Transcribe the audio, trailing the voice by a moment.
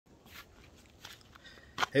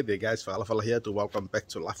Hey there guys, Fala here to welcome back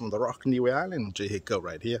to Life on the Rock, Niue Island. J Hicko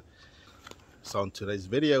right here. So in today's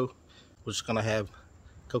video, we're just gonna have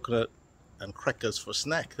coconut and crackers for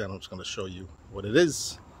snack. Then I'm just gonna show you what it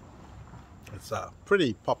is. It's a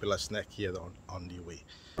pretty popular snack here on Niue.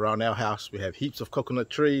 Around our house we have heaps of coconut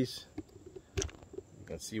trees. You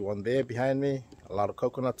can see one there behind me, a lot of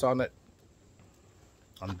coconuts on it,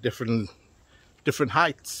 on different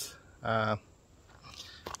heights.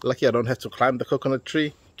 Lucky I don't have to climb the coconut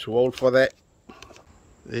tree, too old for that.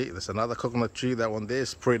 Hey, there's another coconut tree. That one there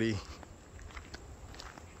is pretty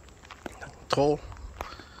tall.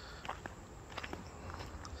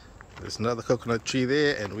 There's another coconut tree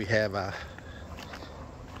there, and we have a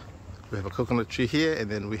coconut tree here, and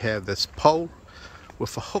then we have this pole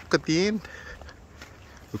with a hook at the end.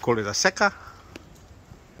 We call it a seka.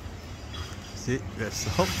 See, that's the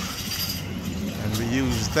hook, and we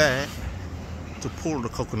use that to pull the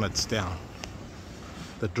coconuts down,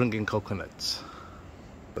 the drinking coconuts.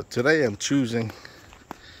 But today I'm choosing,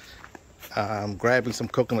 I'm grabbing some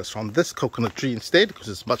coconuts from this coconut tree instead, because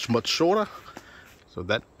it's much shorter. So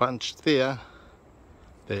that bunch there,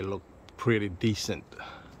 they look pretty decent.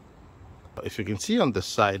 If you can see on the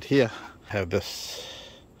side here, I have this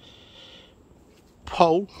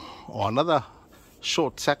pole or another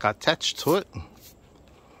short sack attached to it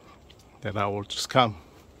that I will just come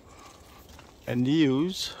and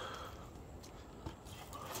use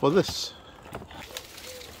for this.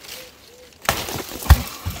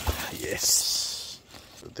 Yes,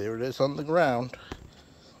 so there it is on the ground,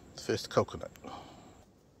 the first coconut.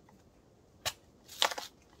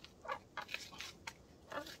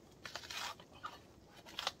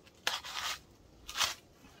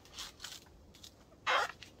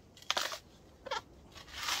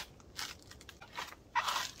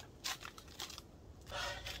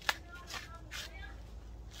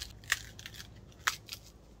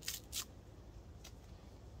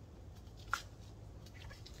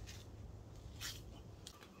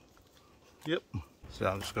 Yep, so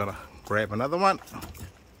I'm just gonna grab another one.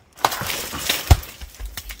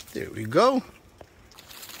 There we go.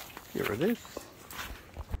 Here it is.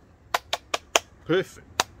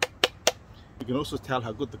 Perfect. You can also tell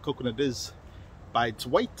how good the coconut is by its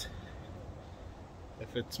weight.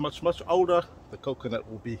 If it's much older, the coconut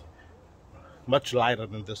will be much lighter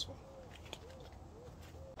than this one.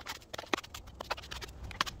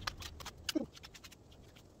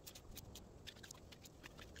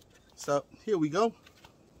 So here we go.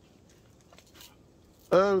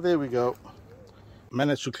 Oh, there we go.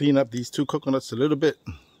 Managed to clean up these two coconuts a little bit,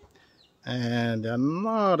 and they're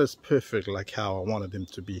not as perfect like how I wanted them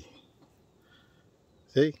to be.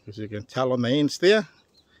 See, as you can tell on the ends there,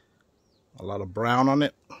 a lot of brown on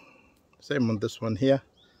it. Same on this one here,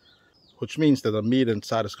 which means that the meat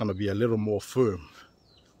inside is going to be a little more firm.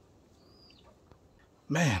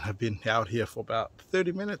 Man, I've been out here for about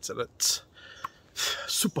 30 minutes and it's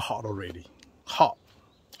super hot already. Hot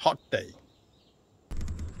day.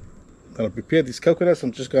 I'm gonna prepare these coconuts.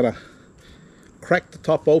 I'm just gonna crack the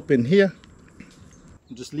top open here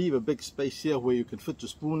and just leave a big space here where you can fit your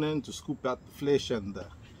spoon in to scoop out the flesh and the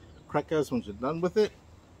crackers once you're done with it.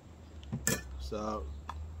 So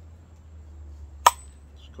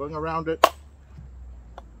just going around it.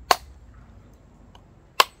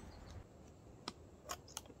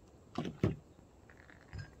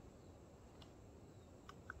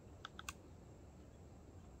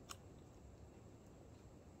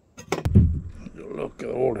 Look at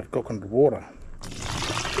all that coconut water.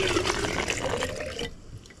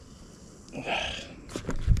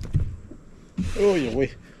 Oh yeah,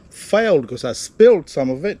 we failed because I spilled some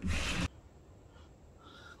of it.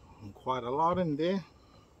 Quite a lot in there.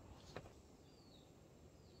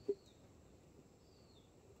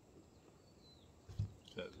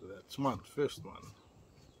 That's one, first one.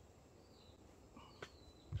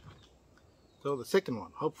 So the second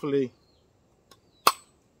one, hopefully,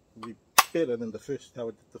 will be better than the first, how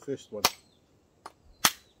I did the first one.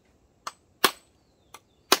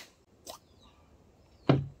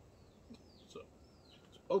 So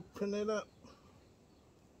let's open it up.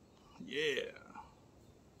 Yeah.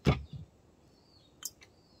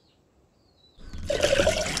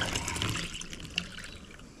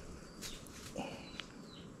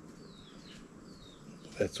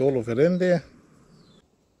 That's all of it in there.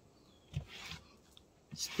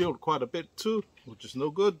 Spilled quite a bit too, which is no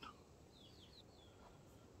good.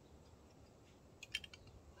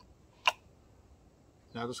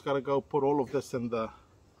 Now I just gotta go put all of this in the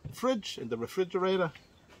fridge, in the refrigerator,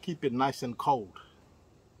 keep it nice and cold.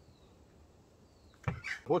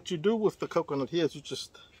 What you do with the coconut here is you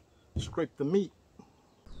just scrape the meat.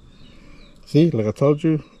 See, like I told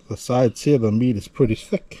you, the sides here, the meat is pretty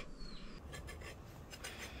thick.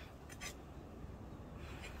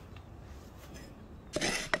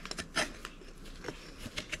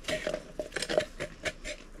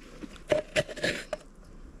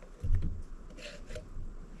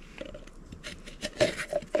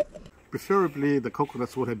 Preferably the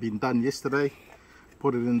coconuts would have been done yesterday.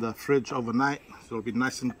 Put it in the fridge overnight so it'll be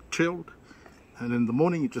nice and chilled. And in the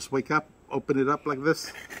morning you just wake up, open it up like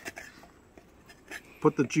this,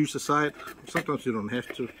 put the juice aside. Sometimes you don't have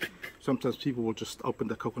to. Sometimes people will just open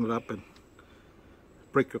the coconut up and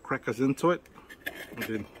break your crackers into it and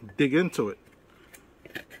then dig into it.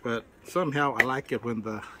 But somehow I like it when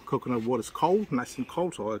the coconut water is cold, nice and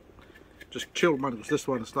cold, so I just chill mine, because this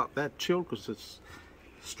one is not that chilled because it's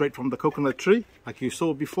straight from the coconut tree like you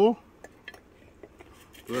saw before.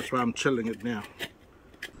 So that's why I'm chilling it now.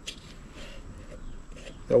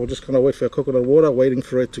 So we're just gonna wait for coconut water, waiting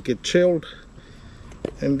for it to get chilled,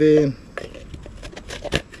 and then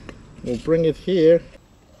we'll bring it here,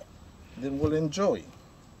 then we'll enjoy.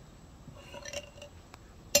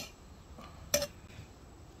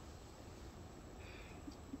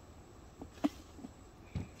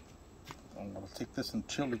 I'm gonna take this and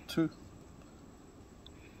chill it too.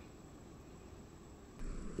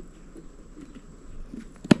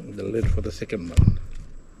 The lid for the second one.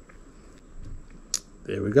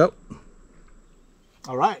 There we go.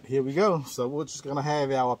 Alright, here we go. So we're just gonna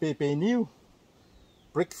have our Pepe Niue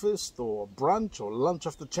breakfast or brunch or lunch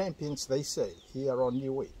of the champions, they say, here on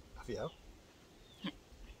Niue. Yeah.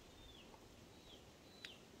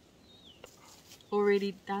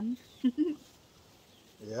 Already done.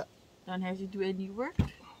 Yeah. Don't have to do any work.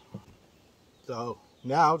 So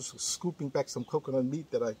now just scooping back some coconut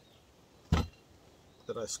meat that I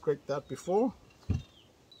scraped out before.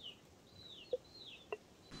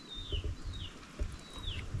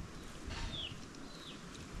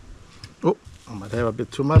 Oh, I might have a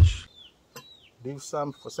bit too much. Leave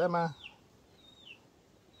some for Sama.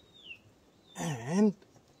 And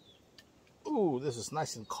ooh, this is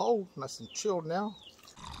nice and cold, nice and chilled now.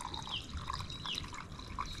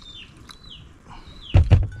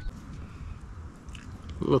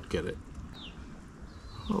 Look at it.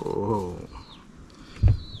 Oh.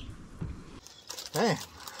 Man.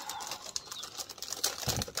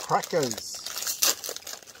 The crackers.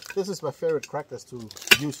 This is my favorite crackers to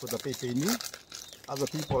use for the Pepe Niue. Other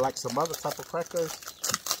people like some other type of crackers.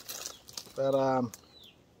 But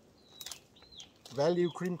value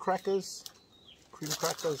cream crackers.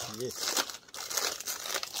 Yes.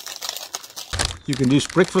 You can use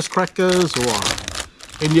breakfast crackers or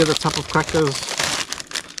any other type of crackers.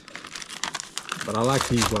 But I like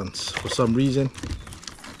these ones for some reason.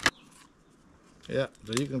 Yeah,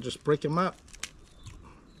 so you can just break them up.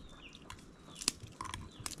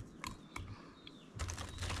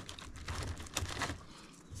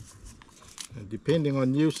 And depending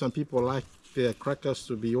on you, some people like their crackers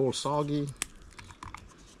to be all soggy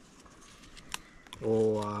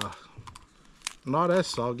or not as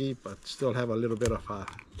soggy, but still have a little bit of a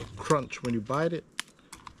crunch when you bite it.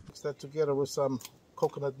 Mix that together with some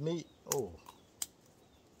coconut meat. Oh,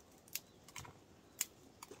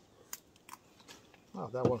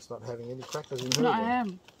 that one's not having any crackers in her. No, I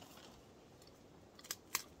am.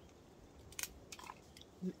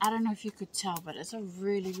 I don't know if you could tell, but it's a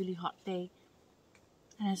really, really hot day.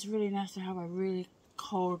 And it's really nice to have a really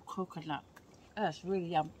cold coconut. That's really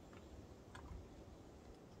yum.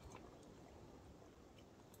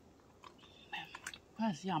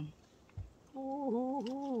 That's yum.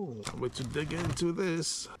 Ooh, can't wait to dig into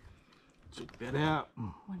this. Check that out.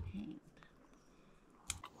 One hand.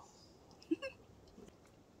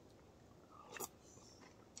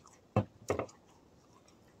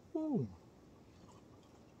 Ooh.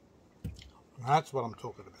 That's what I'm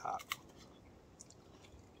talking about.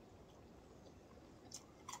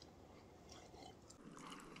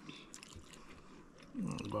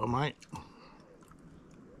 Well, mate.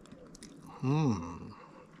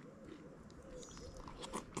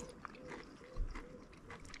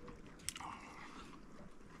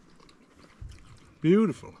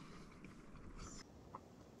 Beautiful.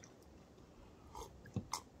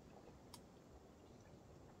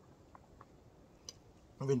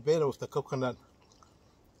 Even better with the coconut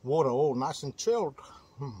water all nice and chilled.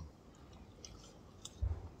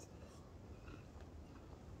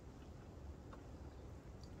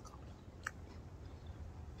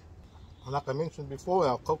 And like I mentioned before,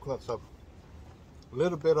 our coconuts are a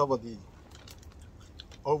little bit over the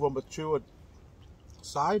over-matured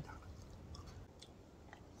side.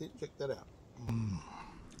 See, check that out.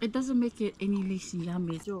 It doesn't make it any less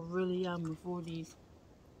yummy. It's still really yummy with all these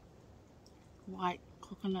white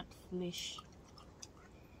coconut flesh.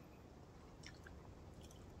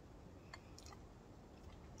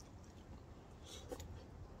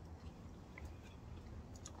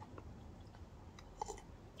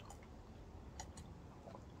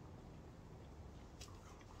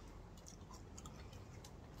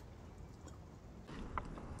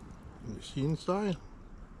 You see inside?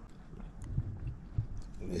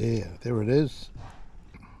 Yeah, there it is.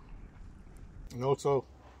 And also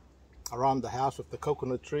around the house with the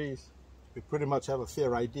coconut trees, we pretty much have a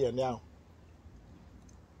fair idea now.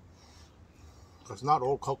 Because not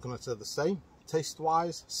all coconuts are the same,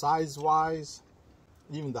 taste-wise, size-wise,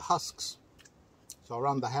 even the husks. So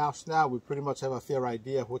around the house now, we pretty much have a fair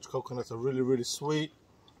idea of which coconuts are really, really sweet,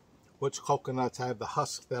 which coconuts have the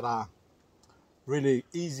husks that are really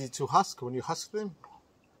easy to husk when you husk them.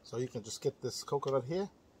 So you can just get this coconut here.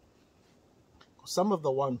 Some of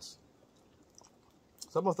the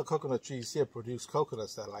coconut trees here produce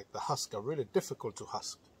coconuts that, like the husk, are really difficult to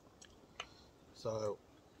husk. So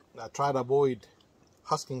I try to avoid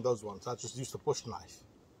husking those ones. I just use the bush knife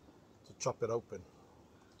to chop it open.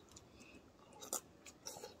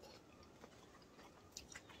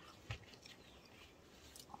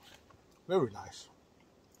 Very nice.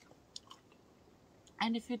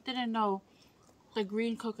 And if you didn't know, the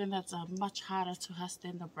green coconuts are much harder to husk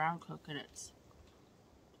than the brown coconuts.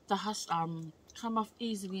 The husks come off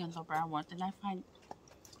easily on the brown ones, and I find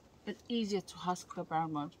it easier to husk the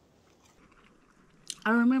brown ones. I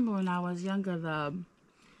remember when I was younger,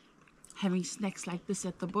 having snacks like this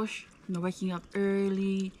at the bush, you know, waking up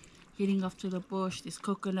early, heading off to the bush, there's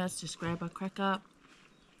coconuts, just grab a cracker.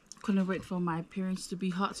 Couldn't wait for my parents to be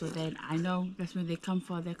hot, so then I know that's when they come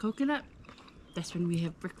for their coconut. That's when we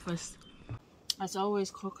have breakfast. It's always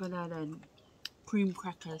coconut and cream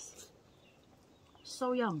crackers.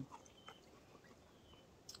 So yum.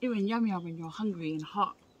 Even yummier when you're hungry and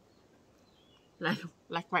hot.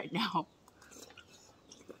 Like right now.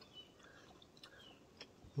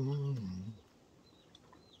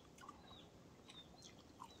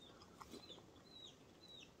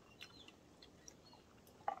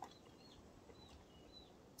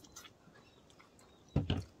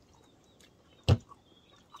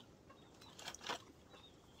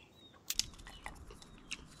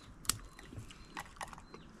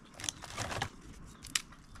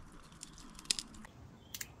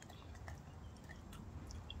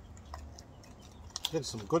 Get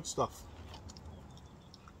some good stuff.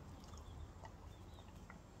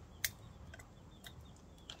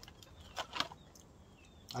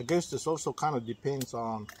 I guess this also kind of depends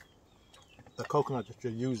on the coconut that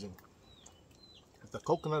you're using. If the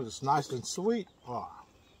coconut is nice and sweet, oh,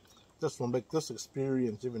 this will make this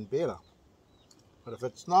experience even better. But if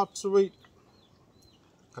it's not sweet,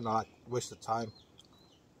 kind of like waste of time.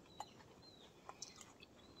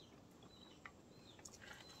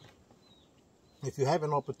 If you have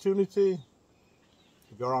an opportunity,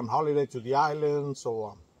 if you're on holiday to the islands,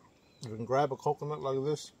 or you can grab a coconut like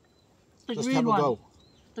this, just have a go.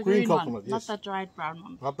 The green green coconut, one, yes. not the dried brown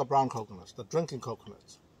one. Not the brown coconuts, the drinking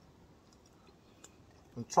coconuts.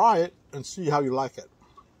 And try it and see how you like it.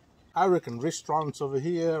 I reckon restaurants over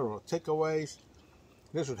here or takeaways,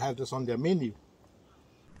 they should have this on their menu.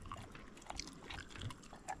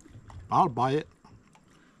 I'll buy it.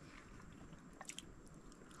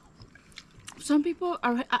 Some people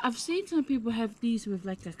I've seen some people have these with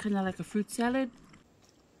like a kind of like a fruit salad.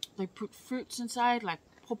 They put fruits inside like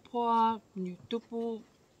popoa, tupu,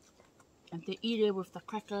 and they eat it with the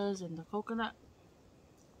crackers and the coconut.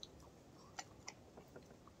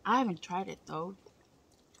 I haven't tried it though,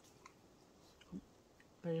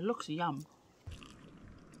 but it looks yum.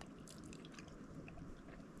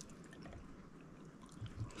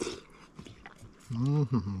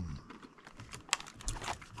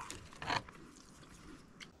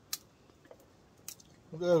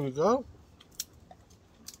 There we go.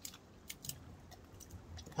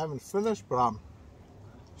 Haven't finished, but I'm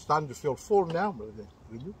starting to feel full now.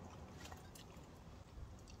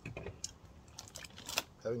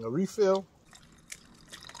 Having a refill.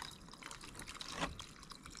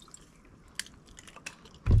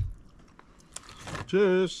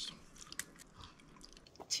 Cheers.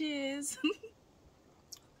 Cheers.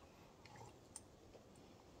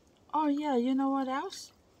 Oh yeah, you know what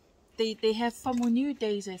else? They have Niue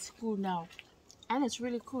days at school now, and it's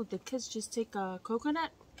really cool. The kids just take a coconut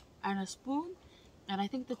and a spoon, and I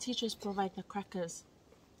think the teachers provide the crackers,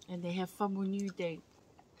 and they have Niue day.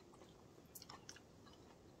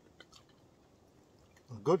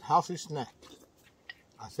 A good healthy snack,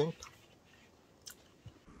 I think.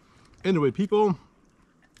 Anyway, people,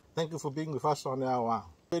 thank you for being with us on our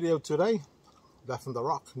video today. Left from the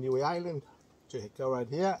Rock, Niue Island. Jihiko right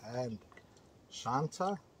here, and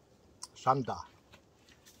Shanda.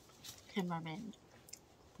 Cameraman,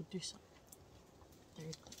 producer.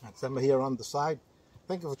 Very good. And Selma here on the side.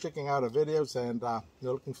 Thank you for checking out our videos, and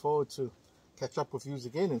we're looking forward to catch up with you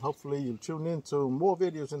again, and hopefully you'll tune in to more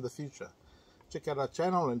videos in the future. Check out our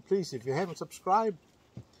channel, and please, if you haven't subscribed,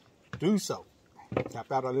 do so.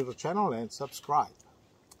 Tap out our little channel and subscribe.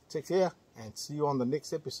 Take care, and see you on the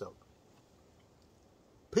next episode.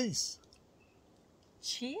 Peace.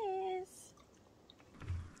 Cheers.